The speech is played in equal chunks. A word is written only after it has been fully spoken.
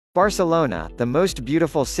Barcelona, the most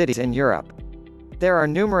beautiful city in Europe. There are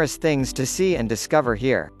numerous things to see and discover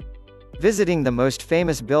here. Visiting the most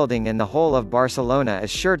famous building in the whole of Barcelona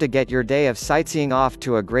is sure to get your day of sightseeing off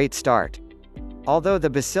to a great start. Although the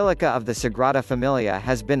Basilica of the Sagrada Familia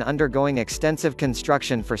has been undergoing extensive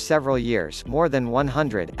construction for several years, more than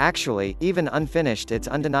 100, actually, even unfinished, it's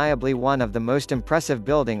undeniably one of the most impressive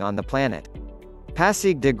buildings on the planet.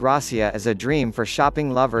 Passeig de Gràcia is a dream for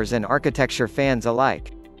shopping lovers and architecture fans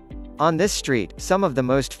alike. On this street, some of the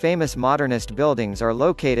most famous modernist buildings are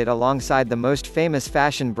located alongside the most famous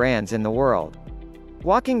fashion brands in the world.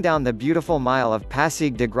 Walking down the beautiful mile of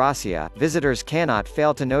Passeig de Gràcia, visitors cannot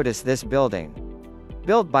fail to notice this building.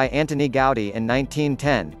 Built by Antoni Gaudí in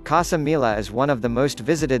 1910, Casa Mila is one of the most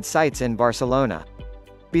visited sites in Barcelona.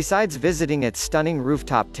 Besides visiting its stunning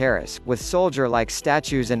rooftop terrace, with soldier-like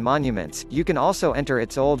statues and monuments, you can also enter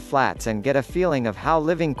its old flats and get a feeling of how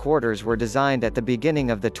living quarters were designed at the beginning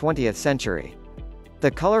of the 20th century.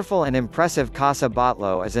 The colorful and impressive Casa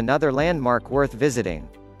Batlló is another landmark worth visiting.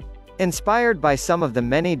 Inspired by some of the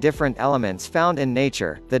many different elements found in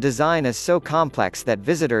nature, the design is so complex that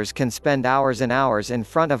visitors can spend hours and hours in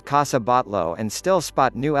front of Casa Batlló and still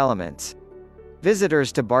spot new elements.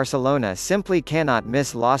 Visitors to Barcelona simply cannot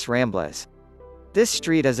miss Las Ramblas. This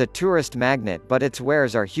street is a tourist magnet, but its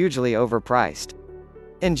wares are hugely overpriced.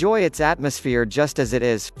 Enjoy its atmosphere just as it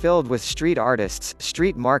is, filled with street artists,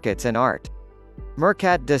 street markets and art.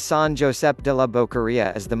 Mercat de Sant Josep de la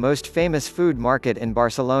Boqueria is the most famous food market in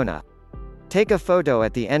Barcelona. Take a photo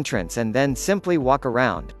at the entrance and then simply walk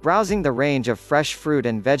around, browsing the range of fresh fruit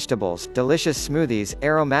and vegetables, delicious smoothies,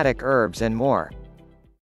 aromatic herbs and more.